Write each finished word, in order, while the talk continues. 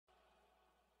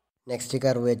Next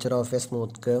curvature of A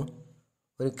smooth cave.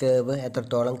 ഒരു cave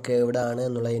എത്രത്തോളം caved ആണ്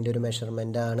എന്നുള്ളതിൻ്റെ ഒരു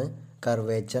മെഷർമെൻ്റാണ്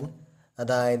കർവേച്ചർ.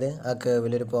 അതായത് ആ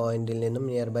കേവിലൊരു പോയിന്റിൽ നിന്നും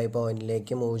നിയർ ബൈ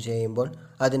പോയിന്റിലേക്ക് മൂവ് ചെയ്യുമ്പോൾ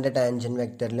അതിൻ്റെ ടാൻജൻറ്റ്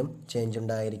വെക്ടറിലും ചേഞ്ച്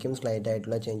ഉണ്ടായിരിക്കും, സ്ലൈറ്റ്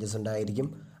ആയിട്ടുള്ള ചേഞ്ചസ് ഉണ്ടായിരിക്കും.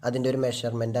 അതിൻ്റെ ഒരു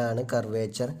മെഷർമെൻ്റാണ്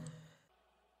കർവേച്ചർ.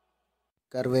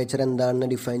 കർവേച്ചർ എന്താണെന്ന്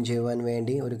ഡിഫൈൻ ചെയ്യുവാൻ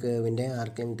വേണ്ടി ഒരു കേവിൻ്റെ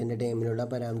ആർക്ക് ലെങ്ത്തിൻ്റെ ടേമിലുള്ള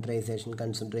പാരാമീറ്ററൈസേഷൻ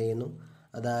കൺസിഡർ ചെയ്യുന്നു.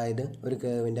 അതായത് ഒരു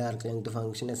കേവിൻ്റെ arc length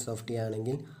function S of T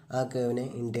ആണെങ്കിൽ ആ കേവിനെ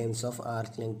in terms of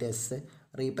arc length S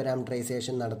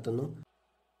റീപാരാമീറ്ററൈസേഷൻ നടത്തുന്നു.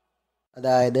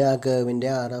 അതായത് ആ കേവിൻ്റെ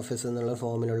ആർ ഓഫ് എസ് എന്നുള്ള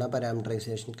ഫോമിലുള്ള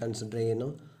പാരാമീറ്ററൈസേഷൻ കൺസിഡർ ചെയ്യുന്നു.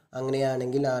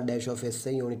 അങ്ങനെയാണെങ്കിൽ R dash of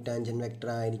S unit tangent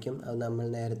vector ആയിരിക്കും. അത് നമ്മൾ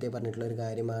നേരത്തെ പറഞ്ഞിട്ടുള്ള ഒരു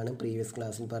കാര്യമാണ്, പ്രീവിയസ്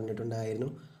ക്ലാസ്സിൽ പറഞ്ഞിട്ടുണ്ടായിരുന്നു.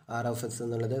 ആർ ഓഫ് എസ്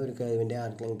എന്നുള്ളത് ഒരു കേവിൻ്റെ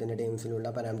ആർക്ക് ലെങ്ത്തിൻ്റെ ടേംസിലുള്ള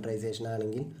പാരാമീറ്ററൈസേഷൻ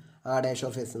ആണെങ്കിൽ ആർ ഡാഷ്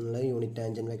ഓഫ് എസ് എന്നുള്ളത് യൂണിറ്റ്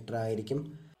ടാൻജൻറ്റ് വെക്ടർ ആയിരിക്കും.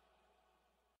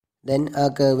 ദെൻ ആ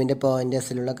കേവിൻ്റെ പോയിൻ്റ്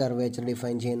എസിലുള്ള കർവേച്ചർ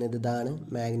ഡിഫൈൻ ചെയ്യുന്നത് ഇതാണ്: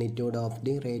 magnitude of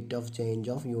the rate of change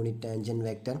of unit tangent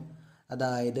vector.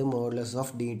 അതായത് modulus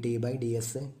of D T by D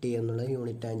S, T എന്നുള്ള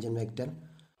യൂണിറ്റ് ടാൻജൻറ്റ് വെക്ടർ.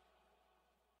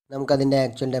 നമുക്കതിൻ്റെ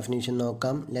actual definition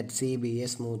നോക്കാം. Let see B A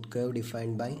smooth cave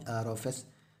defined by R of S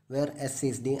were S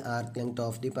is the arc length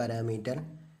of the parameter.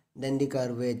 Then the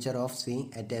curvature of C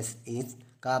at S is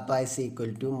KAAPA is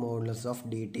equal to modulus of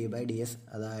D T by D S,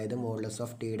 അതായത് modulus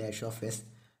of T dash of S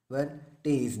were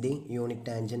T is the unit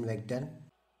tangent vector.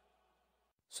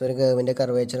 So ഒരു കേവിൻ്റെ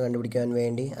curvature കണ്ടുപിടിക്കാൻ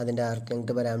വേണ്ടി അതിൻ്റെ arc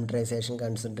length parameterisation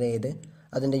consider ചെയ്ത്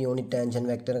അതിൻ്റെ unit tangent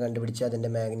vector കണ്ടുപിടിച്ച് അതിൻ്റെ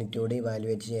magnitude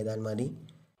evaluate ചെയ്താൽ മതി.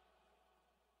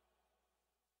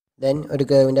 ദെൻ ഒരു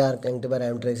കേവിൻ്റെ ആർക്ക് ലെങ്ത്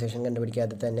പാരാമീറ്ററൈസേഷൻ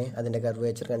കണ്ടുപിടിക്കാതെ തന്നെ അതിൻ്റെ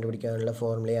കർവേച്ചർ കണ്ടുപിടിക്കാനുള്ള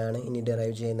ഫോർമുലയാണ് ഇനി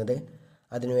ഡിറൈവ് ചെയ്യുന്നത്.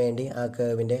 അതിനുവേണ്ടി ആ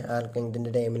കേവിൻ്റെ ആർക്ക്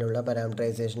ലെങ്ത്തിൻ്റെ ടേമിലുള്ള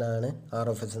പാരാമീറ്ററൈസേഷനാണ് ആർ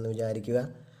ഓഫ് എസ് എന്ന് വിചാരിക്കുക.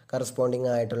 കറസ്പോണ്ടിങ്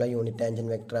ആയിട്ടുള്ള യൂണിറ്റ്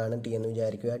ടാൻജൻറ്റ് വെക്ടറാണ് ടി എന്ന്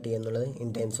വിചാരിക്കുക. ടി എന്നുള്ളത് in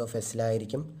terms of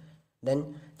എസിലായിരിക്കും. Then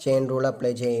chain rule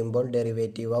apply ചെയ്യുമ്പോൾ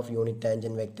derivative of unit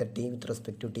tangent vector T with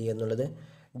respect to T എന്നുള്ളത്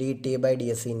D T by D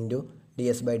S into D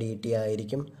S by D T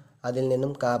ആയിരിക്കും. അതിൽ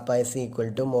നിന്നും KAAPA S equal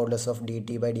to modulus of D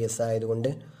T by D S ആയതുകൊണ്ട്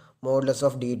modulus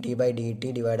of D T by D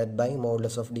T divided by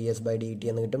modulus of D S by D T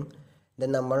എന്ന് കിട്ടും.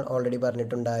 Then നമ്മൾ already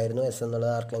പറഞ്ഞിട്ടുണ്ടായിരുന്നു S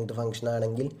എന്നുള്ളത് arc length function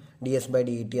ആണെങ്കിൽ D S by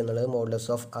D T എന്നുള്ളത് modulus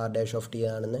of R dash of T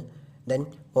ആണെന്ന്. Then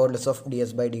modulus of D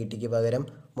S by D tick പകരം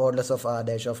modulus of R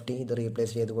dash of T ഇത്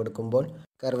replace ചെയ്ത് കൊടുക്കുമ്പോൾ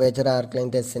curvature arc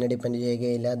length എസിനെ depend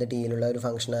ചെയ്യുകയില്ല, അത് ടിയിലുള്ള ഒരു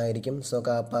ഫംഗ്ഷൻ ആയിരിക്കും. So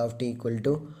KAAPA of T equal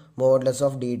to modulus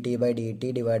of D T by D T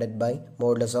divided by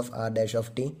modulus of R dash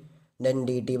of T. Then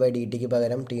D T by D tick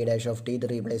പകരം T dash of T ഇത്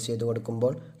replace ചെയ്ത്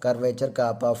കൊടുക്കുമ്പോൾ curvature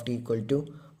KAAPA of T equal to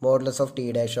modulus of T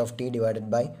dash of T divided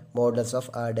by modulus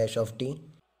of R dash of T.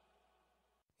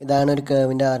 ഇതാണ് ഒരു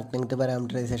കേവിൻ്റെ arc length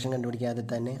parameterisation കണ്ടുപിടിക്കാതെ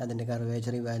തന്നെ അതിൻ്റെ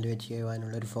curvature evaluate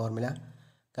ചെയ്യുവാനുള്ള ഒരു ഫോർമുല.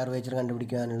 കർവേച്ചർ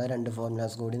കണ്ടുപിടിക്കുവാനുള്ള രണ്ട്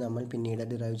ഫോർമുലാസ് കൂടി നമ്മൾ പിന്നീട്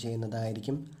ഡിറൈവ്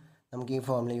ചെയ്യുന്നതായിരിക്കും. നമുക്ക് ഈ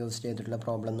ഫോർമുല യൂസ് ചെയ്തിട്ടുള്ള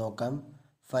പ്രോബ്ലം നോക്കാം.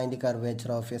 Find the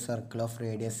curvature of A circle of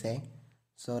radius A.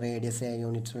 So radius A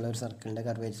units ഉള്ള ഒരു സർക്കിളിൻ്റെ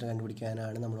കർവേച്ചർ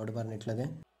കണ്ടുപിടിക്കാനാണ് നമ്മളോട് പറഞ്ഞിട്ടുള്ളത്.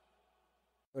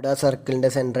 ഇവിടെ ആ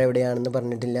സർക്കിളിൻ്റെ സെൻറ്റർ എവിടെയാണെന്ന്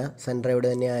പറഞ്ഞിട്ടില്ല. സെൻറ്റർ എവിടെ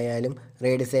തന്നെ ആയാലും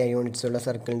റേഡിയസ് എ യൂണിറ്റ്സ് ഉള്ള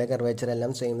സർക്കിളിൻ്റെ കർവേച്ചർ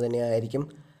എല്ലാം സെയിം തന്നെ ആയിരിക്കും.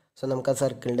 സോ നമുക്ക് ആ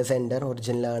സർക്കിളിൻ്റെ സെൻറ്റർ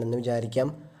ഒറിജിനലാണെന്ന് വിചാരിക്കാം.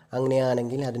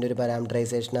 അങ്ങനെയാണെങ്കിൽ അതിൻ്റെ ഒരു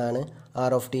പാരാമീറ്ററൈസേഷനാണ്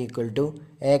R of T equal to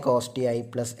A cos T I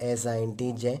plus A sine t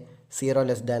J 0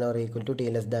 less than or equal to T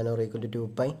less than or equal to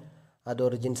 2π. അത്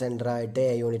ഒറിജിൻ സെൻറ്ററായിട്ട്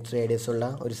എ യൂണിറ്റ് റേഡിയസ് ഉള്ള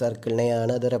ഒരു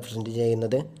സർക്കിളിനെയാണ് അത് റെപ്രസെൻറ്റ്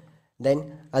ചെയ്യുന്നത്. Then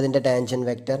അതിൻ്റെ tangent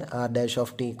vector R dash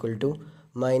of T equal to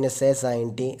minus A sine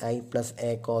t I plus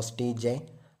A cos T J.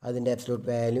 അതിൻ്റെ absolute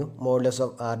value modulus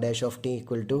of R dash of T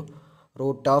equal to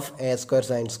root of A square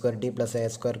sine square T plus A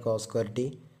square cos square T.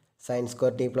 Sine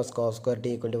square T plus cos square T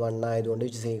equal to 1 ആയതുകൊണ്ട്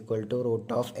which is equal to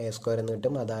root of A square എന്ന്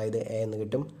കിട്ടും, അതായത് A എന്ന്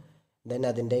കിട്ടും. Then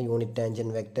അതിൻ്റെ unit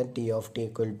tangent vector T of T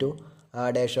equal to R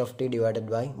dash of T divided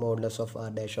by modulus of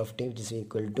R dash of T which is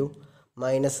equal to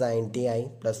minus sine t I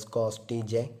plus cos T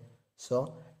J. So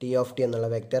T of T എന്നുള്ള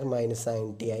vector minus sine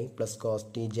t I plus cos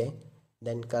T J.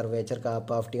 Then curvature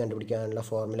KAAPA of T കണ്ടുപിടിക്കാനുള്ള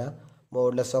formula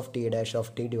modulus of T dash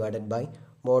of T divided by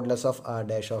modulus of R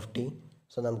dash of T.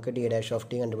 So നമുക്ക് T dash of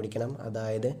T കണ്ടുപിടിക്കണം,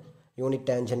 അതായത് unit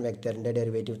tangent വെക്ടറിൻ്റെ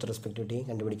derivative with respect to T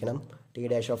കണ്ടുപിടിക്കണം. T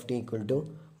dash of T equal to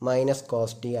minus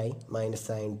cos T I minus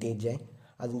sine t J.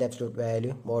 അതിൻ്റെ absolute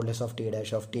value modulus of T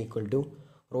dash of T equal to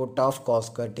root of cos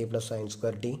square T plus sine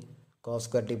square T. Cos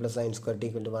square T plus sine square T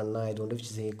equal to 1 ആയതുകൊണ്ട്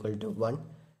which is equal to 1.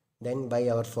 Then bye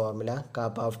our formula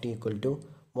KAAPA of T equal to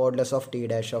modulus of T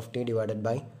dash of T divided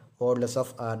by modulus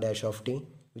of R dash of T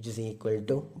which is equal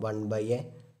to 1/a.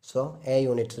 So A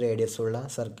units radius ഉള്ള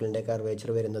സർക്കിളിൻ്റെ curvature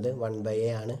വരുന്നത് 1/a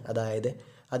ആണ്, അതായത്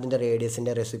അതിൻ്റെ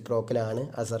റേഡിയസിൻ്റെ റെസിപ്രോക്കലാണ്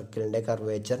ആ സർക്കിളിൻ്റെ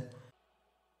curvature.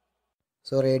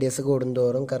 So radius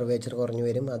കൂടുന്തോറും curvature കുറഞ്ഞു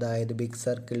വരും, അതായത് ബിഗ്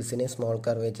സർക്കിൾസിന് സ്മോൾ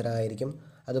കർവേച്ചർ ആയിരിക്കും,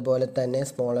 അതുപോലെ തന്നെ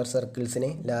സ്മോളർ സർക്കിൾസിന്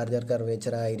ലാർജർ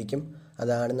കർവേച്ചർ ആയിരിക്കും.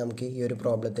 അതാണ് നമുക്ക് ഈ ഒരു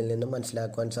പ്രോബ്ലത്തിൽ നിന്നും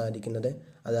മനസ്സിലാക്കുവാൻ സാധിക്കുന്നത്.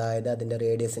 അതായത് അതിൻ്റെ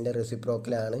റേഡിയസിൻ്റെ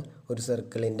റെസിപ്രോക്കലാണ് ഒരു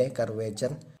സർക്കിളിൻ്റെ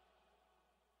കർവേച്ചർ.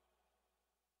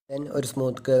 ദെൻ ഒരു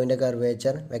സ്മൂത്ത് കർവിൻ്റെ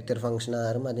കർവേച്ചർ വെക്റ്റർ ഫംഗ്ഷൻ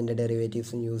ആറും അതിൻ്റെ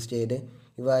ഡെറിവേറ്റീവ്സും യൂസ് ചെയ്ത്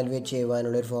ഇവാലുവേറ്റ്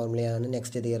ചെയ്യുവാനുള്ള ഒരു ഫോർമുലയാണ്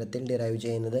നെക്സ്റ്റ് തിയറത്തിൽ ഡിറൈവ്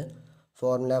ചെയ്യുന്നത്.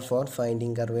 Formula for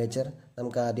finding curvature.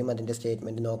 നമുക്ക് ആദ്യം അതിൻ്റെ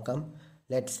സ്റ്റേറ്റ്മെൻറ്റ് നോക്കാം.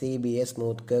 Let see B A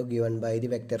smooth curve given by the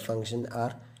vector function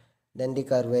R. Then the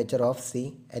curvature of C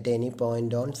at any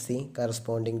point on C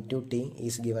corresponding to T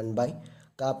is given by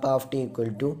kappa of T equal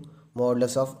to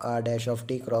modulus of R dash of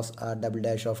T cross R double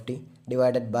dash of T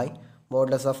divided by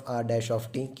modulus of R dash of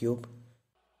T cube.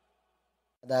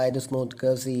 അതായത് smooth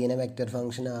curve സീനെ vector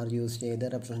function R use ചെയ്ത്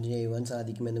represent ചെയ്യുവാൻ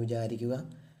സാധിക്കുമെന്ന് വിചാരിക്കുക.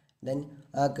 Then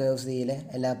ആ curve സിയിലെ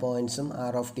എല്ലാ പോയിൻറ്റ്സും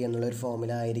R of T എന്നുള്ളൊരു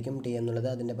ഫോമില ആയിരിക്കും. ടി എന്നുള്ളത്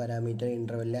അതിൻ്റെ പാരാമീറ്റർ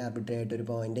ഇൻ്റർവെല്ലിലെ ആർബിട്രറി ആയിട്ടൊരു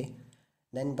പോയിൻറ്റ്.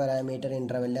 ദെൻ പാരാമീറ്റർ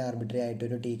ഇൻ്റർവെല്ലിലെ ആർബിട്രറി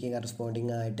ആയിട്ടൊരു ടിക്ക്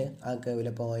കറസ്പോണ്ടിങ് ആയിട്ട് ആ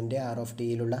കർവിലെ പോയിൻറ്റ് ആർ ഓഫ്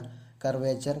ടിയിലുള്ള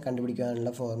കർവേച്ചർ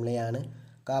കണ്ടുപിടിക്കാനുള്ള ഫോർമുലയാണ്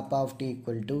KAAPA of T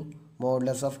equal to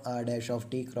modulus of R dash of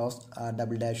T cross R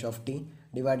double dash of T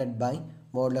divided by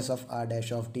modulus of R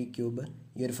dash of T cube.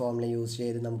 ഈ ഒരു formula use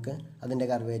ചെയ്ത് നമുക്ക് അതിൻ്റെ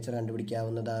curvature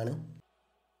കണ്ടുപിടിക്കാവുന്നതാണ്.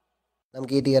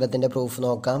 നമുക്ക് ഈ തിയറത്തിൻ്റെ proof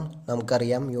നോക്കാം.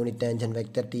 നമുക്കറിയാം unit tangent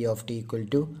vector T of T equal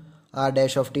to R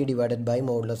dash of T divided by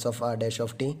modulus of R dash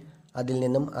of T. അതിൽ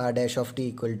നിന്നും R dash of T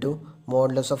equal to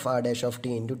modulus of R dash of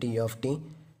T into T of T.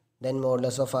 Then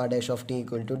modulus of R dash of T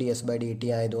equal to D S by D T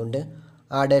ആയതുകൊണ്ട്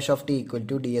R dash of T equal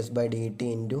to D S by D T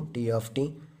into T of T.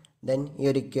 Then ഈ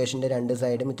ഒരു ഇക്വേഷൻ്റെ രണ്ട്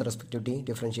സൈഡും with respect to T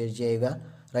differentiate ചെയ്യുക.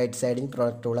 Right സൈഡിൽ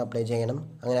product rule apply ചെയ്യണം.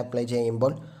 അങ്ങനെ apply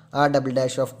ചെയ്യുമ്പോൾ R double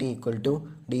dash of T equal to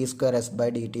D square S by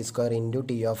D T square into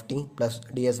T of T plus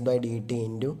D S by D T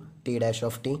into T dash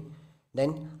of T. Then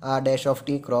R dash of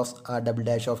T cross R double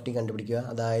dash of T കണ്ടുപിടിക്കുക.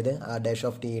 അതായത് R dash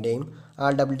of ടിയുടെയും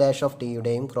R double dash of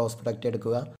ടിയുടെയും cross product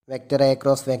എടുക്കുക. Vector A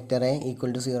cross vector A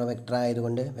equal to zero vector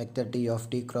ആയതുകൊണ്ട് vector T of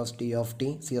T cross T of T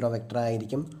zero vector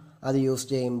ആയിരിക്കും. അത് use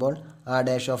ചെയ്യുമ്പോൾ R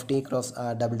dash of T cross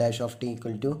R double dash of T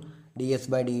equal to D S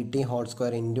by D T whole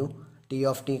square into T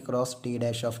of T cross T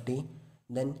dash of T.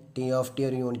 Then T of T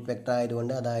ഒരു unit vector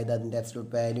ആയതുകൊണ്ട് അതായത് അതിൻ്റെ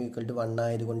absolute value equal to 1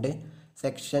 ആയതുകൊണ്ട്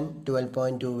section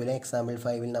 12.2 example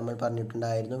 5 നമ്മൾ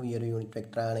പറഞ്ഞിട്ടുണ്ടായിരുന്നു V ഒരു unit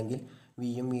vector ആണെങ്കിൽ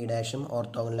വിയും V ഡാഷും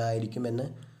ഓർത്തോഗണലായിരിക്കുമെന്ന്.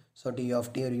 So T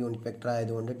of T ഒരു യൂണിറ്റ് വെക്റ്റർ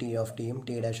ആയതുകൊണ്ട് ടി ഓഫ് ടിയും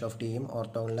ടി ഡാഷ് ഓഫ് ടിയും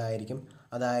ഓർത്തോഗണലായിരിക്കും.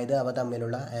 അതായത് അവ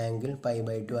തമ്മിലുള്ള ആംഗിൾ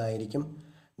π/2 ആയിരിക്കും.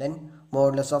 Then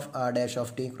modulus of R dash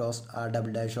of T cross R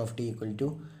double dash of T equal to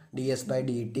D S by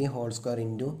D T whole square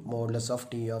into modulus of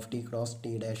T cross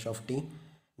T dash of T.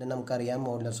 Then നമുക്കറിയാം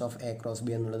modulus of A cross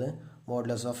B എന്നുള്ളത്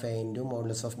modulus of A into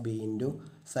modulus of B into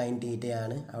sine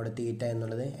തീറ്റയാണ്. അവിടെ തീറ്റ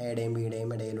എന്നുള്ളത് എയുടെയും ബിയുടെയും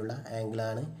ഇടയിലുള്ള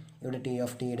ആംഗിളാണ്. ഇവിടെ T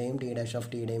of ടിയുടെയും T dash of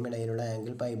ടിയുടെയും ഇടയിലുള്ള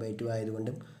angle π/2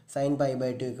 ആയതുകൊണ്ടും സൈൻ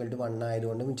π/2 ഈക്വൽ ടു 1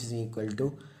 ആയതുകൊണ്ടും which is equal to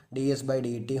D S by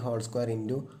D T whole square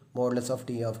into modulus of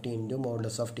T into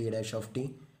modulus of T dash of T.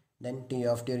 Then T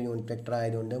of T ഒരു unit vector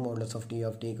ആയതുകൊണ്ട് modulus of T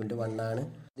equal to 1 ആണ്.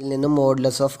 ഇതിൽ നിന്നും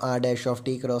modulus of R dash of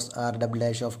T cross R double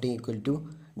dash of T equal to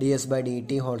D S by D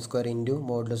T whole square into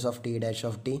modulus of T dash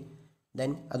of T.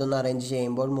 Then അതൊന്ന് arrange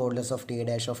ചെയ്യുമ്പോൾ modulus of T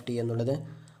dash of T എന്നുള്ളത്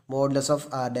modulus of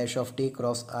R dash of T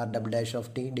cross R double dash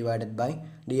of T divided by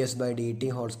D S by D T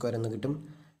whole square എന്ന് കിട്ടും.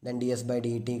 Then D S by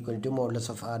D T equal to modulus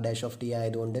of R dash of T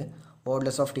ആയതുകൊണ്ട്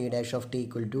modulus of T dash of T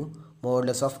equal to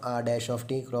modulus of R dash of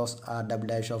T cross R double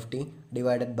dash of T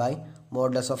divided by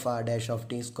modulus of R dash of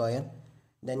T square.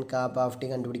 Then KAAPA of T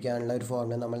കണ്ടുപിടിക്കാനുള്ള ഒരു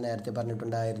formula നമ്മൾ നേരത്തെ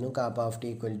പറഞ്ഞിട്ടുണ്ടായിരുന്നു. KAAPA of T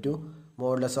equal to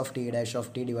modulus of T dash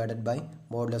of T divided by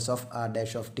modulus of R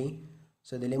dash of T.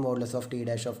 So ഇതിൽ modulus of T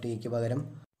dash of tick പകരം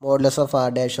modulus of R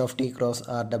dash of T cross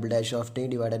R double dash of T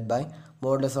divided by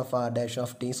modulus of R dash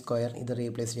of T square ഇത്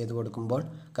replace ചെയ്ത് കൊടുക്കുമ്പോൾ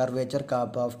curvature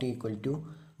KAAPA of T equal to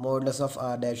modulus of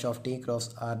R dash of T cross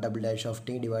R double dash of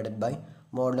T divided by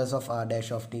modulus of R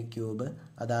dash of T cube.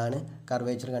 അതാണ്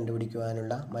curvature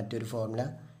കണ്ടുപിടിക്കുവാനുള്ള മറ്റൊരു formula.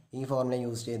 ഈ formula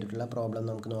use ചെയ്തിട്ടുള്ള problem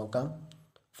നമുക്ക് നോക്കാം.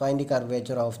 Find the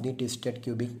curvature of the twisted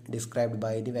cubic described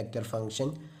by the vector function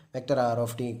vector R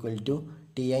of T equal to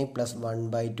T I plus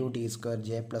 1/2 T square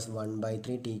J plus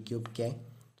 1/3 T cube K.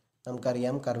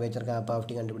 നമുക്കറിയാം curvature KAAPA of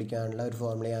T കണ്ടുപിടിക്കാനുള്ള ഒരു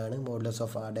ഫോർമുലയാണ് modulus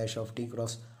of R dash of T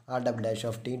cross R double dash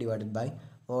of T divided by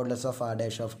modulus of R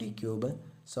dash of T cube.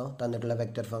 So തന്നിട്ടുള്ള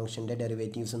vector ഫംഗ്ഷൻ്റെ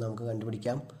derivatives നമുക്ക്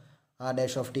കണ്ടുപിടിക്കാം. R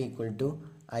dash of T equal to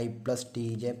I plus T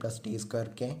J plus T square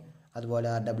K. അതുപോലെ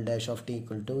R double dash of T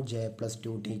equal to J plus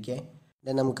 2 T K.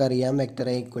 Then നമുക്കറിയാം vector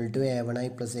A equal to a1i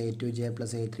plus a2j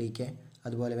plus a3k.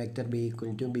 അതുപോലെ vector B equal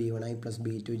to b1i plus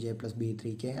b2j plus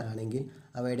b3k ആണെങ്കിൽ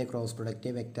അവയുടെ cross product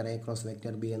vector A cross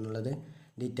vector B എന്നുള്ളത്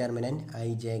determinant I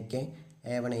J K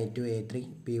a1 a2 a3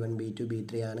 b1 b2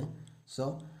 b3 ആണ്. So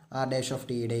R dash of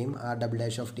ടിയുടെയും R double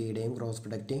dash of ടിയുടെയും cross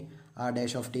product R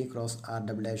dash of T cross R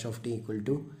double dash of T equal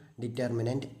to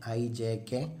determinant I J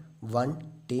K 1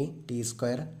 t t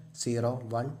square 0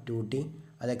 1 2t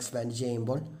അത് expand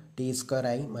ചെയ്യുമ്പോൾ T square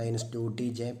ആയി minus 2t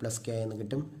j plus k എന്ന്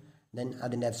കിട്ടും. Then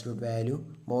അതിൻ്റെ absolute value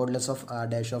modulus of R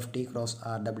dash of T cross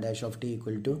R double dash of T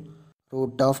equal to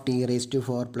root of T raise to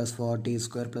 4 plus 4t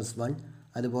square plus 1.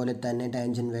 അതുപോലെ തന്നെ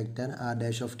tangent vector R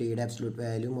dash of ടിയുടെ absolute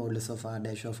value modulus of R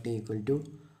dash of T equal to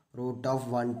root of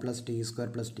 1 plus T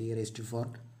square plus T raise to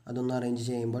 4. അതൊന്ന് arrange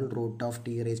ചെയ്യുമ്പോൾ root of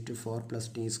T raise to 4 plus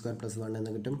T square plus 1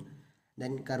 എന്ന് കിട്ടും.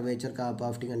 Then curvature KAAPA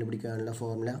of T കണ്ടുപിടിക്കാനുള്ള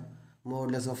formula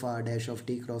modulus of R dash of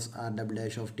T cross R double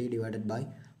dash of T divided by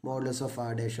modulus of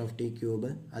R dash of T cube.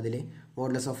 അതിൽ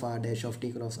modulus of R dash of T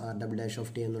cross R double dash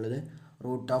of T എന്നുള്ളത്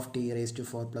root of T raise to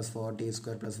 4 plus 4t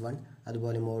square plus 1.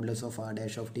 അതുപോലെ modulus of R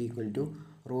dash of T equal to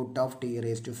root of T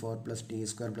raise to 4 plus T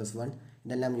square plus 1.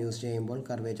 ഇതെല്ലാം use ചെയ്യുമ്പോൾ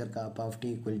curvature KAAPA of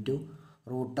T equal to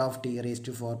root of T raise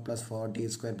to 4 plus 4t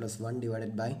square plus 1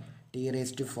 divided by T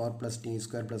raise to 4 plus T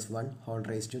square plus 1 whole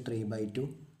raise to 3/2.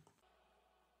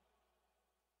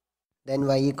 Then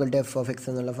y equal to F of X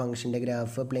എന്നുള്ള ഫംഗ്ഷൻ്റെ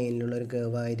graph പ്ലെയിനിലുള്ള ഒരു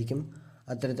cave ആയിരിക്കും.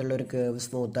 അത്തരത്തിലുള്ള ഒരു cave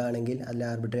smooth ആണെങ്കിൽ അതിൽ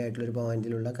arbitrary ആയിട്ടുള്ളൊരു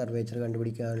പോയിന്റിലുള്ള curvature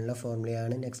കണ്ടുപിടിക്കാനുള്ള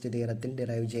ഫോർമുലയാണ് next തിയറത്തിൽ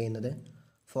derive ചെയ്യുന്നത്.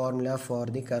 Formula for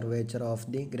the curvature of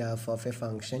the graph of A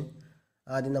function.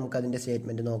 ആദ്യം നമുക്കതിൻ്റെ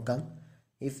സ്റ്റേറ്റ്മെൻറ്റ് നോക്കാം.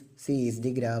 If C is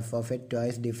the graph of A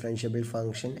twice differentiable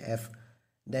function F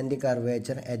then the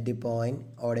curvature at the point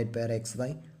ordered pair xy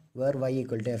where y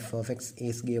equal to f of x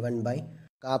is given by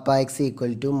kappa x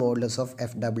equal to modulus of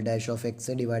f double dash of x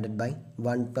divided by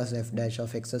 1 plus f dash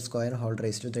of x square whole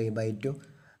raised to 3/2.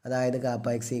 അതായത്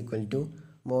kappa x equal to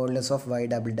modulus of y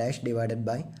double dash divided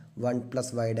by 1 plus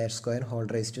y dash square whole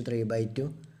raised to 3/2.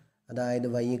 അതായത്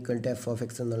y equal to f of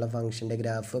x എന്നുള്ള ഫംഗ്ഷൻ്റെ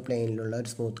graph പ്ലെയിനിലുള്ള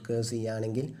ഒരു smooth cave C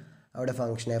ആണെങ്കിൽ അവിടെ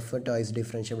function F toys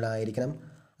differentiable ആയിരിക്കണം.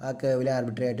 ആ കേവിൽ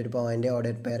arbitrary ആയിട്ടൊരു point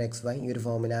ordered pair X Y ഈ ഒരു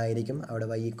ഫോമിലായിരിക്കും. അവിടെ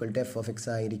y equal to F of X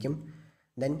ആയിരിക്കും.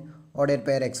 ദെൻ ഓർഡേഡ്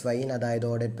പെയർ എക്സ് വൈയിൽ അതായത്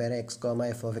ordered pair X comma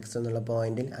F of X എന്നുള്ള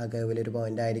പോയിന്റിൽ ആ കേവിലൊരു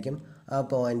പോയിൻ്റ് ആയിരിക്കും. ആ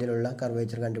പോയിന്റിലുള്ള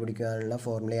കർവേച്ചർ കണ്ടുപിടിക്കാനുള്ള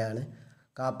ഫോർമുലയാണ്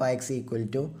KAAPA X equal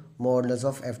to modulus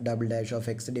of F double dash of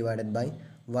X divided by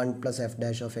 1 plus F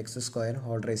dash of X square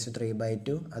whole raise to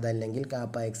 3/2. അതല്ലെങ്കിൽ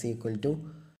KAAPA X equal to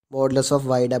modulus of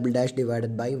Y double dash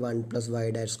divided by 1 plus Y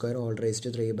dash square whole raise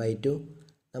to 3/2.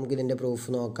 നമുക്കിതിൻ്റെ proof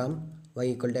നോക്കാം. y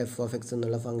equal to F of X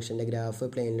എന്നുള്ള ഫംഗ്ഷൻ്റെ graph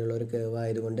പ്ലെയിനിലുള്ള ഒരു cave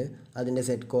ആയതുകൊണ്ട് അതിൻ്റെ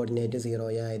set coordinate 0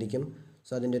 ആയിരിക്കും.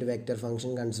 So അതിൻ്റെ ഒരു വെക്റ്റർ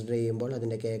ഫംഗ്ഷൻ കൺസിഡർ ചെയ്യുമ്പോൾ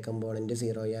അതിൻ്റെ കെ കമ്പോണൻറ്റ്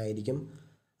 0 ആയിരിക്കും.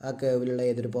 ആ കേവിലുള്ള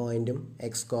ഏതൊരു പോയിൻറ്റും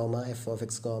X comma F of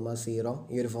X comma 0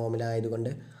 ഈ ഒരു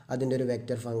ഫോമിലായതുകൊണ്ട് അതിൻ്റെ ഒരു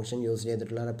വെക്റ്റർ ഫംഗ്ഷൻ യൂസ്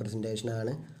ചെയ്തിട്ടുള്ള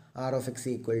റെപ്രസെൻറ്റേഷനാണ് R of X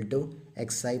equal to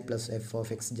X I plus F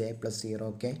of X J plus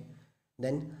 0k.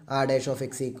 Then R dash of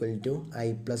X equal to I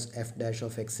plus F dash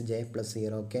of X J plus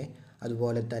 0k.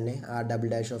 അതുപോലെ തന്നെ R double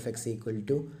dash of X equal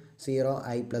to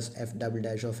 0i plus F double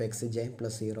dash of X J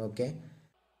plus 0k.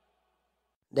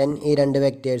 Then ഈ രണ്ട്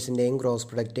വെക്റ്റേഴ്സിൻ്റെയും cross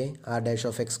product R dash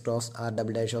of X cross R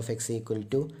double dash of X equal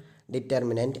to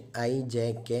determinant I J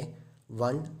K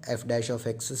 1 F dash of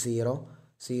X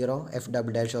 0 F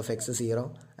double dash of X 0.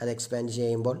 അത് expand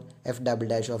ചെയ്യുമ്പോൾ F double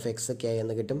dash of X K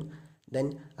എന്ന് കിട്ടും. Then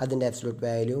അതിൻ്റെ absolute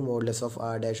value modulus of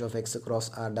R dash of X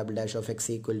cross R double dash of X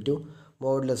equal to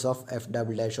modulus of F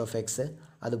double dash of X.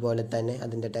 അതുപോലെ തന്നെ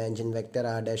അതിൻ്റെ tangent vector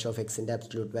R dash of എക്സിൻ്റെ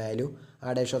absolute value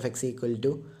R dash of X equal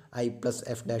to I plus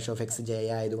F dash of X J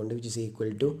ആയതുകൊണ്ട് which is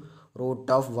equal to root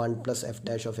of 1 plus F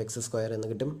dash of X square എന്ന്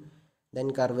കിട്ടും. Then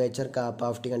curvature KAAPA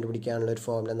of T കണ്ടുപിടിക്കാനുള്ള ഒരു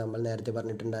formula നമ്മൾ നേരത്തെ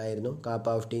പറഞ്ഞിട്ടുണ്ടായിരുന്നു. KAAPA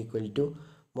of T equal to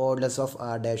modulus of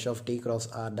R dash of T cross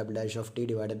R double dash of T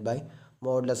divided by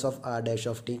modulus of R dash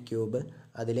of T cube.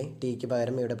 അതിൽ tick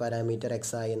പകരം ഇവിടെ parameter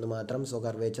X ആയി എന്ന് മാത്രം. So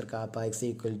curvature KAAPA X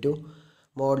equal to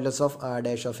modulus of R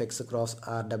dash of X cross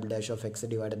R double dash of X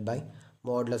divided by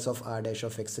modulus of R dash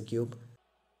of X cube.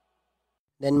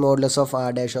 Then modulus of R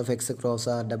dash of X cross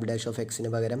R double dash of എക്സിന്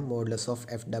പകരം modulus of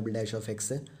F double dash of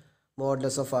X.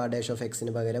 Modulus of R dash of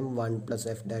എക്സിന് പകരം 1 plus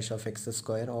F dash of X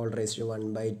square whole raise to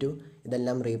 1/2.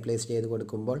 ഇതെല്ലാം replace ചെയ്ത്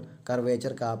കൊടുക്കുമ്പോൾ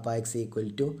curvature KAAPA X equal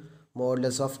to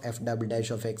modulus of F double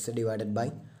dash of X divided by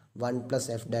 1 plus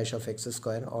F dash of X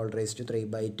square whole raise to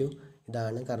 3/2.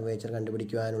 ഇതാണ് curvature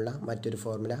കണ്ടുപിടിക്കുവാനുള്ള മറ്റൊരു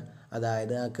formula.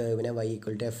 അതായത് ആ കേവിനെ y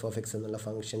equal to F of X എന്നുള്ള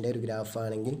ഫംഗ്ഷൻ്റെ ഒരു graph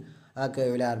ആണെങ്കിൽ ആ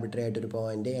കേവിൽ arbitrary ആയിട്ടൊരു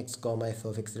point X comma F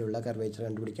of എക്സിലുള്ള curvature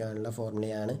കണ്ടുപിടിക്കാനുള്ള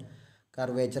ഫോർമുലയാണ്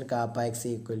curvature KAAPA X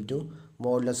equal to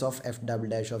modulus of F double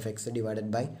dash of X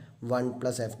divided by 1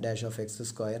 plus F dash of X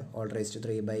square whole raise to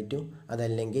 3/2.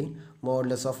 അതല്ലെങ്കിൽ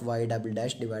modulus of Y double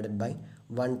dash divided by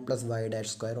 1 plus Y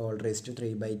dash square whole raise to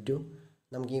 3/2.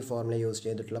 നമുക്ക് ഈ formula use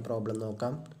ചെയ്തിട്ടുള്ള problem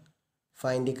നോക്കാം.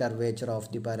 Find the curvature of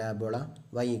the parabola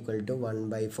y equal to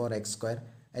 1/4 x square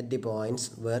at the points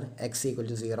where x equal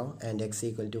to 0 and x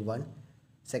equal to 1.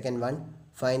 Second one,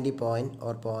 find the point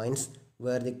or points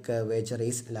where the curvature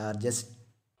is largest.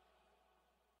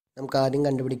 നമുക്ക് ആദ്യം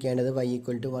കണ്ടുപിടിക്കേണ്ടത് y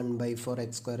equal to 1/4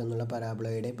 x square എന്നുള്ള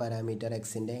പരാബോളയുടെ parameter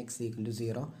എക്സിൻ്റെ x equal to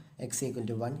 0 x equal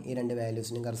to 1 ഈ രണ്ട്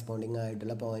വാല്യൂസിനും corresponding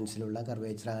ആയിട്ടുള്ള പോയിൻറ്റ്സിലുള്ള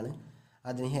കർവേച്ചറാണ്.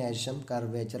 അതിനുശേഷം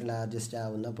curvature largest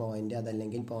ആവുന്ന പോയിൻ്റ്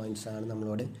അതല്ലെങ്കിൽ പോയിൻറ്റ്സ് ആണ്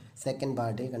നമ്മളോട് സെക്കൻഡ്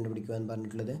പാർട്ടിൽ കണ്ടുപിടിക്കുവാൻ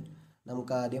പറഞ്ഞിട്ടുള്ളത്.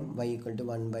 നമുക്ക് ആദ്യം y equal to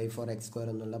 1/4 x square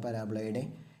എന്നുള്ള പരാബോളയുടെ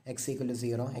x equal to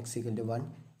 0 x equal to 1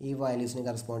 ഈ വാല്യൂസിന്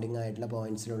കറസ്പോണ്ടിങ് ആയിട്ടുള്ള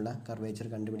പോയിൻറ്റ്സിലുള്ള കർവേച്ചർ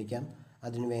കണ്ടുപിടിക്കാം.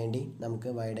 അതിനുവേണ്ടി നമുക്ക്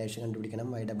y ഡാഷ് കണ്ടുപിടിക്കണം,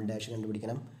 y ഡബിൾ ഡാഷ്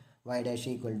കണ്ടുപിടിക്കണം. y dash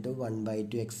equal to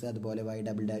 1/2 x അതുപോലെ y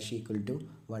double dash equal to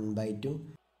 1/2.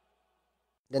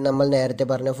 ഇത് നമ്മൾ നേരത്തെ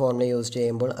പറഞ്ഞ ഫോർമുല യൂസ്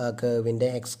ചെയ്യുമ്പോൾ ആ കർവിൻ്റെ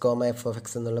x, f(x)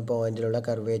 എന്നുള്ള പോയിന്റിലുള്ള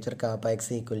curvature KAAPA x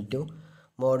equal to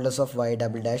modulus of y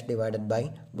double dash divided by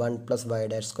 1 plus y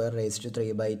dash square raise to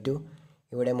 3/2.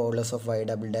 ഇവിടെ modulus of y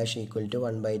double dash equal to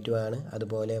 1/2 ആണ്.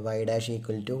 അതുപോലെ y dash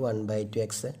equal to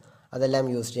 1/2x. അതെല്ലാം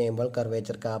use ചെയ്യുമ്പോൾ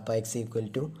curvature KAAPA x equal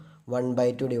to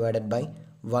 1/2 divided by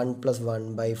 1 plus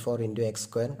 1/4 into X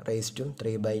square raise to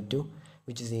 3/2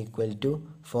 which is equal to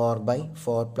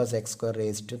 4/4 plus X square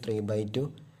raise to 3/2.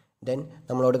 Then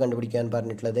നമ്മളോട് കണ്ടുപിടിക്കാൻ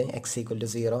പറഞ്ഞിട്ടുള്ളത് x equal to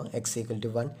 0 x equal to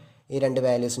 1 ഈ രണ്ട്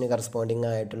വാല്യൂസിന് corresponding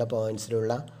ആയിട്ടുള്ള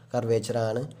പോയിൻറ്റ്സിലുള്ള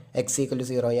കർവേച്ചറാണ്. x equal to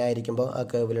 0 ആയിരിക്കുമ്പോൾ ആ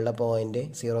കർവിലുള്ള point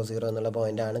 0 0 എന്നുള്ള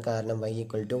പോയിൻ്റാണ്. കാരണം y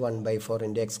equal to 1/4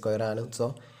 into X square ആണ്. So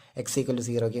x equal to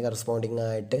 0ക്ക് corresponding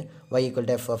ആയിട്ട് y ഈക്വൽ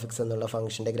ടു f(x) എന്നുള്ള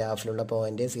ഫംഗ്ഷൻ്റെ ഗ്രാഫിലുള്ള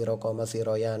പോയിൻറ്റ്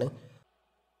 0,0 ആണ്.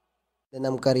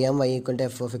 നമുക്കറിയാം y ഈക്വൽ ടു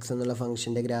f(x) എന്നുള്ള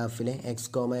ഫംഗ്ഷൻ്റെ ഗ്രാഫിലെ x,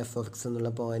 f(x) എന്നുള്ള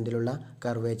പോയിന്റിലുള്ള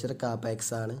കർവേച്ചർ കാപ്പ x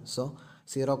ആണ്. സോ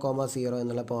 0,0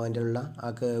 എന്നുള്ള പോയിന്റിലുള്ള ആ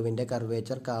കർവിൻ്റെ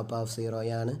കർവേച്ചർ കാപ്പ ഓഫ് 0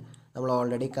 ആണ്. നമ്മൾ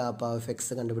ഓൾറെഡി കാപ്പ ഓഫ് x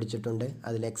കണ്ടുപിടിച്ചിട്ടുണ്ട്.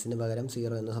 അതിൽ എക്സിന് പകരം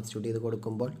 0 എന്ന് സബ്സ്റ്റിറ്റ്യൂട്ട് ചെയ്ത്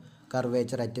കൊടുക്കുമ്പോൾ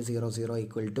കർവേച്ചർ അറ്റ് 0 0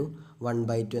 ഈക്വൽ ടു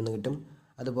 1/2 എന്ന് കിട്ടും.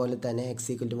 അതുപോലെ തന്നെ x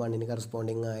ഈക്വൽ ടു 1ന്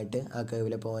കറസ്പോണ്ടിങ് ആയിട്ട് ആ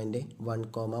കർവിലെ പോയിൻറ്റ്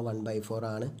 1,1/4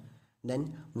 ആണ്. ദെൻ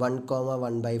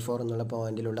 1,1/4 എന്നുള്ള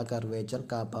പോയിന്റിലുള്ള കർവേച്ചർ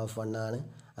കാപ്പ ഓഫ് 1 ആണ്.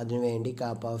 അതിനുവേണ്ടി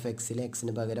കാപ്പ ഓഫ് എക്സിലെ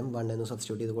എക്സിന് പകരം 1 എന്ന്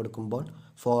സബ്സ്റ്റിറ്റ്യൂട്ട് ചെയ്ത് കൊടുക്കുമ്പോൾ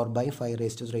 4/5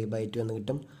 റേസ് ടു 3/2 എന്ന്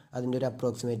കിട്ടും. അതിൻ്റെ ഒരു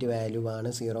അപ്രോക്സിമേറ്റ് വാല്യൂ ആണ്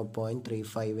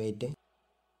 0.358.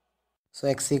 So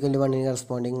x equal to 1ന്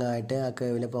corresponding ആയിട്ട് ആ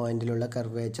കർവിലെ പോയിന്റിലുള്ള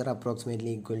കർവേച്ചർ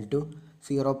അപ്രോക്സിമേറ്റ്ലി ഈക്വൽ ടു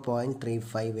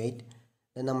 0.358.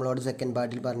 നമ്മളോട് സെക്കൻഡ്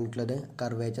പാർട്ടിൽ പറഞ്ഞിട്ടുള്ളത്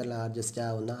കർവേച്ചർ ലാർജസ്റ്റ്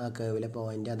ആവുന്ന ആ കർവിലെ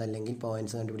പോയിന്റ് അതല്ലെങ്കിൽ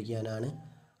പോയിൻറ്റ്സ് കണ്ടുപിടിക്കാനാണ്.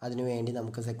 അതിനുവേണ്ടി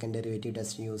നമുക്ക് സെക്കൻഡ് ഡെറിവേറ്റീവ്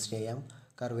ടെസ്റ്റ് യൂസ് ചെയ്യാം.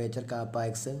 കർവേച്ചർ കാപ്പ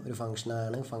എക്സ് ഒരു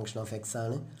ഫംഗ്ഷനാണ്, ഫംഗ്ഷൻ ഓഫ് എക്സ്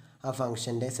ആണ്. ആ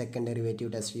ഫംഗ്ഷൻ്റെ സെക്കൻഡ് ഡെറിവേറ്റീവ്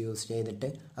ടെസ്റ്റ് യൂസ് ചെയ്തിട്ട്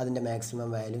അതിൻ്റെ മാക്സിമം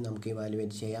വാല്യൂ നമുക്ക്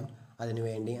ഇവാലുവേറ്റ് ചെയ്യാം.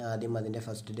 അതിനുവേണ്ടി ആദ്യം അതിൻ്റെ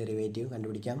ഫസ്റ്റ് ഡെറിവേറ്റീവ്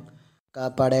കണ്ടുപിടിക്കാം.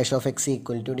 KAAPA dash of X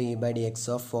equal to D by D X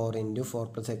of 4 into 4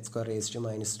 plus X square raise to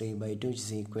 -3/2 which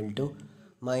is equal to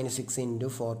 -6 into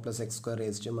 4 plus X square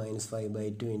raise to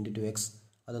 -5/2 into 2x.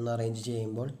 അതൊന്ന് arrange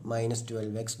ചെയ്യുമ്പോൾ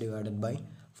 -12x divided by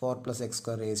 4 plus X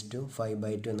square raise to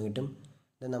 5/2 എന്ന് കിട്ടും.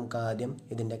 നമുക്ക് ആദ്യം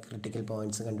ഇതിൻ്റെ critical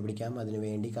points കണ്ടുപിടിക്കാം.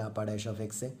 അതിനുവേണ്ടി KAAPA dash of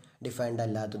X defined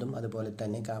അല്ലാത്തതും അതുപോലെ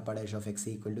തന്നെ KAAPA dash of X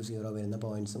equal to 0 വരുന്ന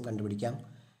പോയിൻറ്റ്സും കണ്ടുപിടിക്കാം.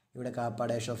 ഇവിടെ കാപ്പ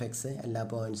ഡാഷ് ഓഫ് എക്സ് എല്ലാ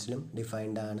പോയിൻറ്റ്സിലും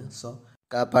ഡിഫൈൻഡ് ആണ്. So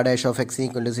KAAPA dash of X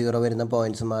equal to 0 വരുന്ന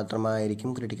പോയിൻറ്റ്സ് മാത്രമായിരിക്കും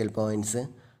ക്രിട്ടിക്കൽ പോയിൻറ്റ്സ്.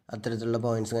 അത്തരത്തിലുള്ള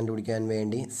പോയിൻറ്റ്സ് കണ്ടുപിടിക്കാൻ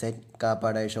വേണ്ടി set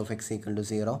KAAPA dash of X equal to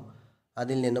 0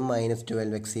 അതിൽ നിന്നും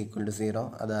 -12x ഈക്വൽ ടു 0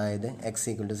 അതായത് x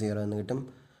ഈക്വൽ ടു 0 എന്ന് കിട്ടും.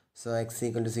 സോ x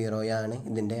ഈക്വൽ ടു 0 ആണ്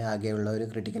ഇതിൻ്റെ ആകെയുള്ള ഒരു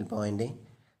ക്രിട്ടിക്കൽ പോയിൻറ്റ്.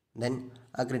 ദെൻ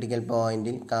ആ ക്രിട്ടിക്കൽ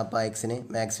പോയിൻറ്റിൽ കാപ്പ എക്സിന്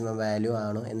മാക്സിമം വാല്യൂ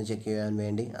ആണോ എന്ന് ചെക്ക് ചെയ്യാൻ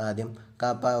വേണ്ടി ആദ്യം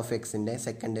കാപ്പ ഓഫ് എക്സിൻ്റെ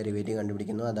സെക്കൻഡ് ഡെറിവേറ്റീവ്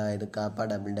കണ്ടുപിടിക്കുന്നു. അതായത് KAAPA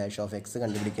double dash of X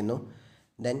കണ്ടുപിടിക്കുന്നു.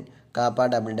 Then KAAPA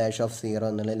double dash of 0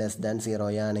 എന്നുള്ളത്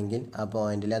 <0 ആണെങ്കിൽ ആ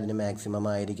പോയിന്റിൽ അതിന് മാക്സിമം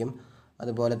ആയിരിക്കും.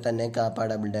 അതുപോലെ തന്നെ കാപ്പ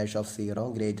ഡബിൾ ഡാഷ് ഓഫ് 0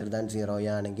 <0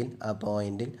 ആണെങ്കിൽ ആ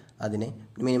പോയിന്റിൽ അതിന്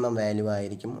മിനിമം വാല്യൂ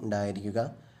ആയിരിക്കും ഉണ്ടായിരിക്കുക.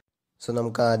 സോ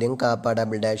നമുക്ക് ആദ്യം KAAPA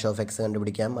double dash of X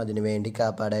കണ്ടുപിടിക്കാം. അതിനുവേണ്ടി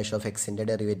കാപ്പ ഡാഷ് ഓഫ് എക്സിൻ്റെ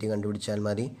ഡെറിവേറ്റീവ് കണ്ടുപിടിച്ചാൽ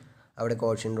മതി. അവിടെ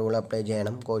കോഷ്യൻ റൂൾ അപ്ലൈ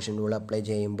ചെയ്യണം. കോഷ്യൻ റൂൾ അപ്ലൈ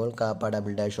ചെയ്യുമ്പോൾ KAAPA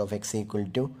double dash of X equal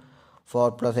to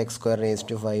 4 plus X square raise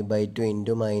to 5/2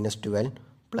 into -12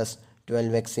 plus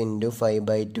 12x into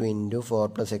 5/2 into 4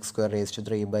 plus X square raise to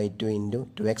 3/2 into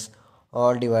 2x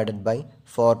all divided by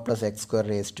 4 plus X square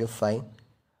raise to 5.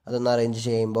 അതൊന്ന് arrange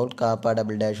ചെയ്യുമ്പോൾ KAAPA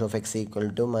double dash of X equal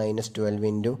to -12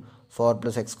 into 4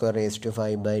 plus X square raise to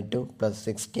 5/2 plus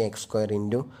 60x square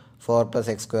into 4 plus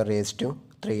X square raise to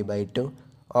 3/2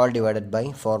 all divided by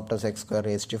 4 plus X square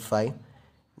raise to 5.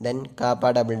 Then KAAPA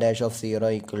double dash of 0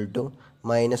 equal to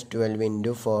 -12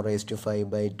 into 4 raise to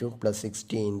 5/2 plus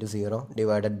 60 into 0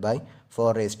 divided by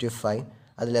 4 raise to 5.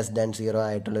 അത് <0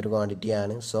 ആയിട്ടുള്ളൊരു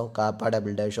ക്വാണ്ടിറ്റിയാണ്. So KAAPA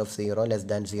double dash of 0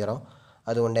 <0.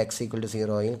 അതുകൊണ്ട് x equal to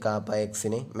 0യിൽ KAAPA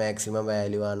എക്സിന് maximum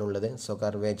value ആണുള്ളത്. So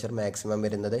curvature maximum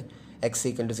വരുന്നത് x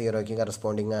equal to 0ക്ക്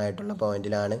corresponding ആയിട്ടുള്ള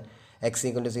പോയിന്റിലാണ്. x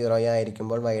equal to 0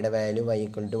 ആയിരിക്കുമ്പോൾ വൈയുടെ value y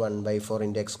equal to 1/4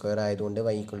 into X square ആയതുകൊണ്ട്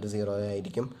y ഈക്വൽ ടു 0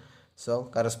 ആയിരിക്കും. സോ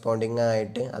കറസ്പോണ്ടിങ്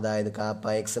ആയിട്ട് അതായത്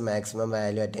KAAPA X maximum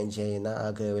value attain ചെയ്യുന്ന ആ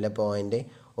കർവിലെ പോയിന്റ്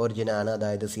ഒറിജിനാണ്,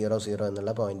 അതായത് 0 0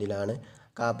 എന്നുള്ള പോയിന്റിലാണ്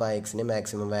കാപ്പ എക്സിന്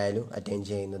മാക്സിമം വാല്യൂ അറ്റൈൻ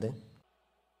ചെയ്യുന്നത്.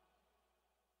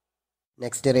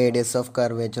 Next radius of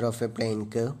curvature of A plain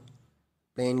curve.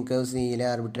 Plain curve സിയിലെ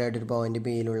ആർബിട്രറി ആയിട്ടൊരു പോയിന്റ്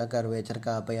പിയിലുള്ള കർവേച്ചർ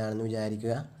കാപ്പയാണെന്ന്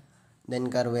വിചാരിക്കുക. ദെൻ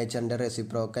കർവേച്ചറിൻ്റെ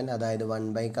റെസിപ്രോക്കൽ അതായത്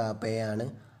 1 കാപ്പയാണ്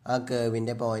ആ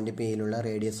കർവിൻ്റെ പോയിന്റ് പിയിലുള്ള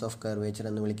റേഡിയസ് ഓഫ് കർവേച്ചർ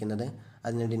എന്ന് വിളിക്കുന്നത്.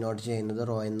 അതിനെ ഡിനോട്ട് ചെയ്യുന്നത്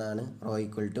റോ എന്നാണ്. Rho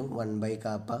equal to 1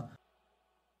 KAAPA.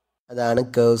 അതാണ്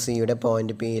കർവ് സിയുടെ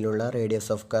point പിയിലുള്ള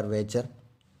radius of curvature.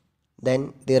 Then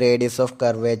the radius of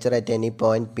curvature at any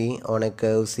point P on a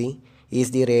curve C is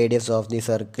the radius of the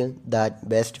circle that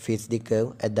best fits the curve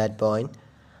at that point.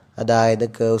 അതായത്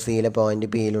curve സിയിലെ point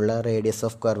പിയിലുള്ള radius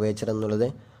of curvature എന്നുള്ളത്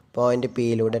point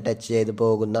പിയിലൂടെ touch ചെയ്ത്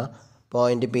പോകുന്ന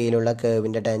point പിയിലുള്ള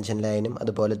കർവിൻ്റെ tangent ലൈനും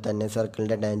അതുപോലെ തന്നെ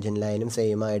സർക്കിളിൻ്റെ tangent ലൈനും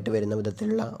സെയിം ആയിട്ട് വരുന്ന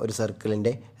വിധത്തിലുള്ള ഒരു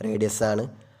സർക്കിളിൻ്റെ റേഡിയസ് ആണ്.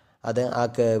 അത് ആ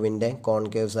കർവിൻ്റെ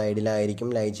കോൺകേവ് സൈഡിലായിരിക്കും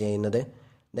ലൈ ചെയ്യുന്നത്.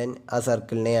 ദെൻ ആ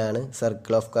സർക്കിളിനെയാണ്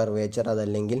സർക്കിൾ ഓഫ് കർവേച്ചർ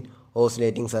അതല്ലെങ്കിൽ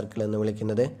ഓസിലേറ്റിംഗ് സർക്കിൾ എന്ന്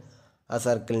വിളിക്കുന്നത്. ആ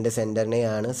സർക്കിളിൻ്റെ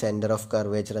സെൻറ്ററിനെയാണ് സെൻറ്റർ ഓഫ്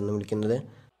കർവേച്ചർ എന്ന് വിളിക്കുന്നത്.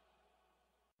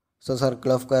 സോ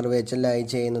സർക്കിൾ ഓഫ് കർവേച്ചർ ലൈ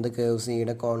ചെയ്യുന്നത് കർവ്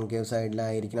സിയുടെ കോൺകേവ്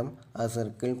സൈഡിലായിരിക്കണം. ആ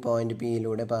സർക്കിൾ പോയിന്റ്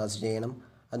പിയിലൂടെ പാസ് ചെയ്യണം.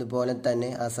 അതുപോലെ തന്നെ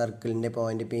ആ സർക്കിളിൻ്റെ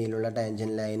പോയിന്റ് പിയിലുള്ള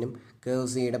ടാൻജൻ ലൈനും കർവ്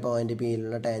സിയുടെ പോയിന്റ്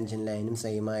പിയിലുള്ള ടാൻജൻ ലൈനും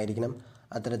സെയിം ആയിരിക്കണം.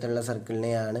 അത്തരത്തിലുള്ള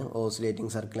സർക്കിളിനെയാണ്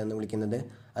ഓസിലേറ്റിംഗ് സർക്കിൾ എന്ന് വിളിക്കുന്നത്.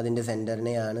 അതിൻ്റെ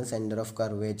സെൻറ്ററിനെയാണ് സെൻറ്റർ ഓഫ്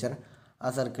കർവേച്ചർ. ആ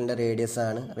സർക്കിളിൻ്റെ റേഡിയസ്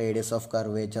ആണ് radius of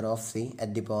curvature of C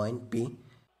at the point P.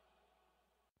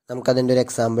 നമുക്കതിൻ്റെ ഒരു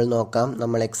എക്സാമ്പിൾ നോക്കാം.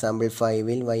 നമ്മൾ എക്സാമ്പിൾ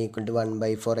 5-ൽ y =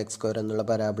 1/4 x² എന്നുള്ള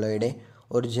പരാബോളയുടെ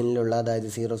ഒറിജിനിലുള്ള അതായത്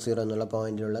 0 0 എന്നുള്ള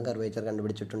പോയിന്റിലുള്ള കർവേച്ചർ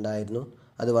കണ്ടുപിടിച്ചിട്ടുണ്ടായിരുന്നു.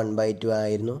 അത് 1/2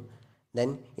 ആയിരുന്നു. ദെൻ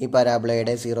ഈ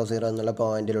പരാബോളയുടെ 0 0 എന്നുള്ള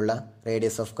പോയിന്റിലുള്ള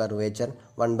റേഡിയസ് ഓഫ് കർവേച്ചർ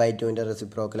 1/2ൻ്റെ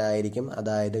റെസിപ്രോക്കൽ ആയിരിക്കും,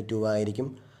 അതായത് 2 ആയിരിക്കും.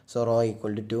 സോ റോ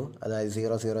ഈക്വൽ ടു 2, അതായത്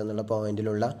 0 0 എന്നുള്ള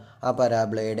പോയിന്റിലുള്ള ആ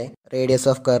പരാബോളയുടെ റേഡിയസ്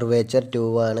ഓഫ് കർവേച്ചർ 2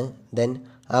 ആണ്. ദെൻ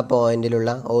ആ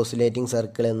പോയിന്റിലുള്ള ഓസിലേറ്റിംഗ്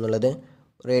സർക്കിൾ എന്നുള്ളത്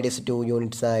റേഡിയസ് 2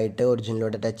 യൂണിറ്റ്സ് ആയിട്ട്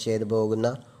ഒറിജിനിലൂടെ ടച്ച് ചെയ്ത് പോകുന്ന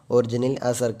ഒറിജിനിൽ ആ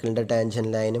സർക്കിളിൻ്റെ ടാൻജൻ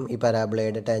ലൈനും ഈ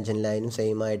പരാബോളയുടെ ടാൻജൻ ലൈനും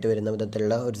സെയിം ആയിട്ട് വരുന്ന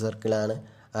വിധത്തിലുള്ള ഒരു സർക്കിളാണ്.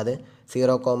 അത്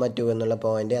 0,2 എന്നുള്ള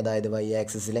പോയിന്റ്, അതായത് y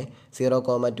ആക്സിസിലെ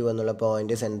 0,2 എന്നുള്ള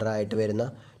പോയിന്റ് സെൻറ്റർ ആയിട്ട് വരുന്ന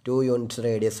 2 യൂണിറ്റ്സ്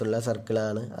റേഡിയസ് ഉള്ള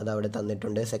സർക്കിളാണ്. അതവിടെ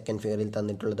തന്നിട്ടുണ്ട്, സെക്കൻഡ് ഫിഗറിൽ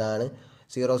തന്നിട്ടുള്ളതാണ്.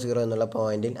 0 0 എന്നുള്ള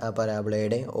പോയിന്റിൽ ആ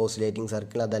പരാബോളയുടെ ഓസിലേറ്റിംഗ്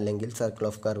സർക്കിൾ അതല്ലെങ്കിൽ സർക്കിൾ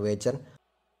ഓഫ് കർവേച്ചർ.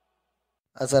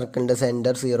 ആ സർക്കിളിൻ്റെ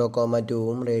സെൻറ്റർ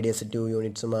 0,2ഉം റേഡിയസ് 2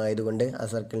 യൂണിറ്റ്സും ആയതുകൊണ്ട് ആ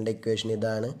സർക്കിളിൻ്റെ ഇക്വേഷൻ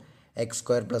ഇതാണ്: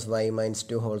 x² + y -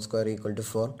 2 whole square =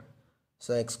 4.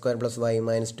 So x² + y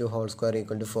 - 2 whole square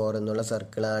 = 4 എന്നുള്ള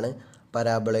സർക്കിളാണ്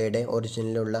പരാബോളയുടെ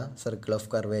ഒറിജിനിലുള്ള സർക്കിൾ ഓഫ്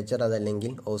കർവേച്ചർ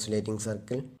അതല്ലെങ്കിൽ ഓസിലേറ്റിംഗ്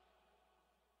സർക്കിൾ.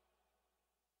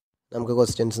 നമുക്ക്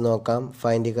ക്വസ്റ്റ്യൻസ് നോക്കാം.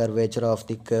 Find the curvature of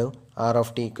the curve r of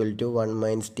t =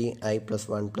 1 - ti +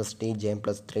 1 + tj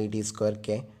 + 3t²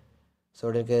 k. So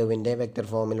ഒരു കർവിൻ്റെ vector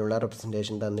ഫോമിലുള്ള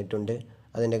representation തന്നിട്ടുണ്ട്.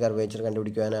 അതിൻ്റെ curvature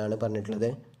കണ്ടുപിടിക്കുവാനാണ് പറഞ്ഞിട്ടുള്ളത്.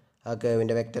 ആ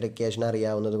കർവിൻ്റെ വെക്റ്റർ ഇക്വേഷൻ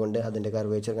അറിയാവുന്നത് കൊണ്ട് അതിൻ്റെ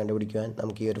കർവേച്ചർ കണ്ടുപിടിക്കുവാൻ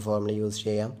നമുക്ക് ഈ ഒരു ഫോർമുല യൂസ്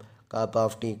ചെയ്യാം. KAAPA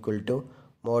of T =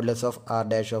 modulus of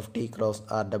r' of T cross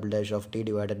r" of T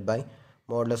divided by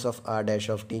modulus of r'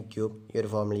 of T cube. ഈ ഒരു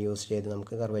ഫോർമുല യൂസ് ചെയ്ത്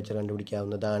നമുക്ക് കർവേച്ചർ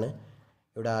കണ്ടുപിടിക്കാവുന്നതാണ്.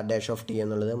 ഇവിടെ r' ഓഫ് ടി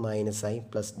എന്നുള്ളത് -i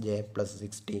 + j +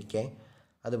 6tk.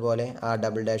 അതുപോലെ r"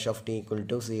 of T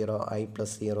 = 0i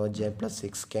 + 0j +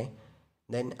 6k.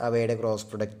 Then അവയുടെ cross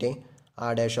product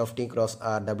r' of T cross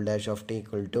r" of T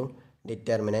 =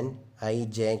 determinant i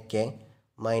j k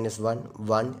 -1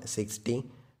 1 6t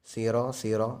 0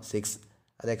 0 6.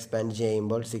 അത് expand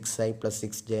ചെയ്യുമ്പോൾ 6i +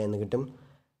 6j എന്ന് കിട്ടും.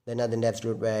 Then അതിൻ്റെ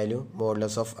absolute value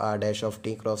modulus of r' of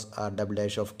T cross r"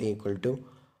 of T =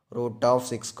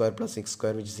 √6² +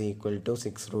 6² which is equal to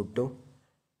 6√2.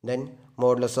 Then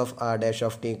modulus of r'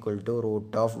 of t equal to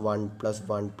 √1 +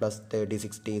 1 +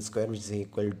 36t² which is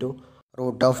equal to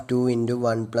 √2 ×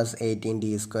 1 +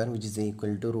 18t² which is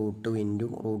equal to √2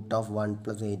 × √1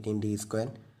 + 18t².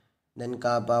 Then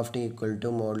kappa of t equal to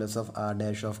modulus of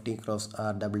r' of t cross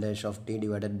r" of t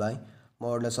divided by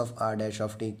modulus of r'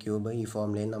 of t cube. ഈ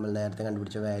ഫോർമുലയിൽ നമ്മൾ നേരത്തെ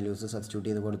കണ്ടുപിടിച്ച values substitute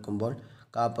ചെയ്ത് കൊടുക്കുമ്പോൾ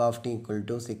kappa of t equal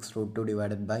to 6√2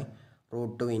 divided by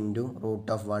 √2 ×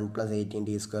 √1 +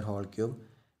 18t² whole cube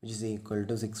which is equal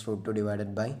to 6√2 divided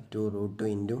by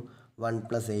 2√2 × 1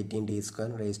 + 18t²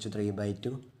 raised to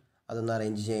 3/2. അതൊന്ന്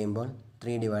arrange ചെയ്യുമ്പോൾ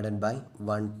 3 divided by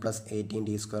 1 +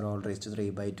 18t² all raised to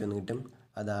 3/2 എന്ന് കിട്ടും.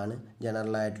 അതാണ്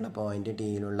ജനറൽ ആയിട്ടുള്ള പോയിന്റ്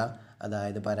ടിയിലുള്ള,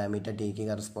 അതായത് പാരാമീറ്റർ ടിക്ക്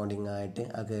കറസ്പോണ്ടിങ് ആയിട്ട്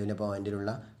ആ കേവിലെ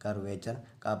പോയിന്റിലുള്ള curvature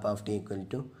KAAPA of T equal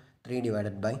to 3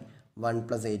 divided by 1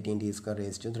 + 18t²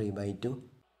 raised to 3/2.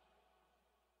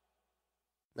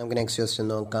 നമുക്ക് നെക്സ്റ്റ് ക്വസ്റ്റ്യൻ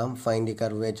നോക്കാം. Find the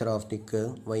curvature of the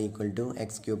curve y =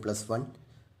 x³ + 1.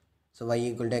 So y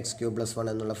 = x³ + 1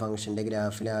 എന്നുള്ള ഫംഗ്ഷൻ്റെ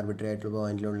ഗ്രാഫിലെ ആർബിട്രറി ആയിട്ടുള്ള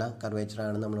പോയിന്റിലുള്ള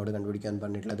കർവേച്ചറാണ് നമ്മളോട് കണ്ടുപിടിക്കാൻ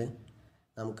പറഞ്ഞിട്ടുള്ളത്.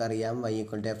 നമുക്കറിയാം y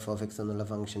equal to F of X എന്നുള്ള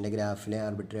ഫംഗ്ഷൻ്റെ ഗ്രാഫിലെ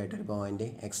ആർബിട്രറി ആയിട്ടൊരു point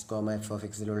X comma F of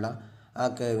എക്സിലുള്ള ആ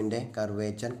കേവിൻ്റെ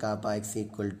curvature KAAPA X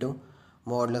equal to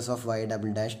modulus of Y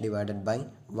double dash divided by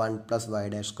 1 plus Y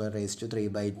dash square raise to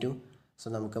 3/2. So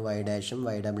നമുക്ക് വൈ ഡാഷും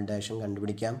വൈ ഡബിൾ ഡാഷും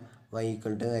കണ്ടുപിടിക്കാം. y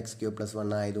equal to X cube plus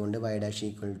 1 ആയതുകൊണ്ട് Y dash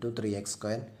equal to 3x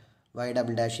square, Y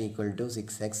double dash equal to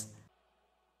 6x.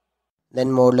 Then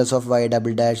modulus of Y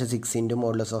double dash 6 into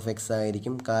modulus of X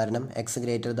ആയിരിക്കും. കാരണം X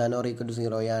greater than or equal to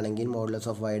 0 ആണെങ്കിൽ modulus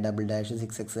of Y double dash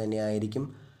 6x തന്നെ ആയിരിക്കും.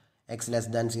 X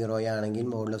less than 0 ആണെങ്കിൽ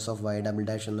modulus of Y double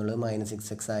dash എന്നുള്ളത്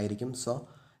 -6x ആയിരിക്കും. So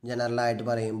ജനറലായിട്ട്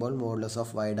പറയുമ്പോൾ modulus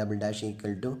of Y double dash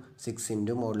equal to 6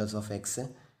 into modulus of X.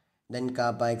 Then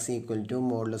KAAPA X equal to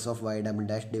modulus of Y double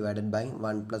dash divided by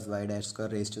 1 plus Y dash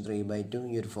square raise to 3/2.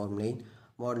 ഈ ഒരു ഫോർമുലയിൽ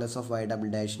modulus of Y double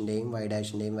ഡാഷിൻ്റെയും Y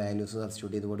ഡാഷിൻ്റെയും values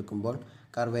substitute ചെയ്ത് കൊടുക്കുമ്പോൾ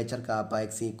curvature KAAPA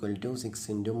X equal to 6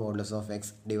 into modulus of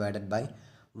X divided by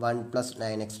 1 plus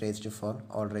 9x raise to 4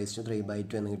 whole raise to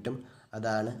 3/2 എന്ന് കിട്ടും.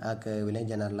 അതാണ് ആ കേവിലെ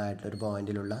ജനറലായിട്ടുള്ളൊരു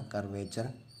പോയിന്റിലുള്ള curvature.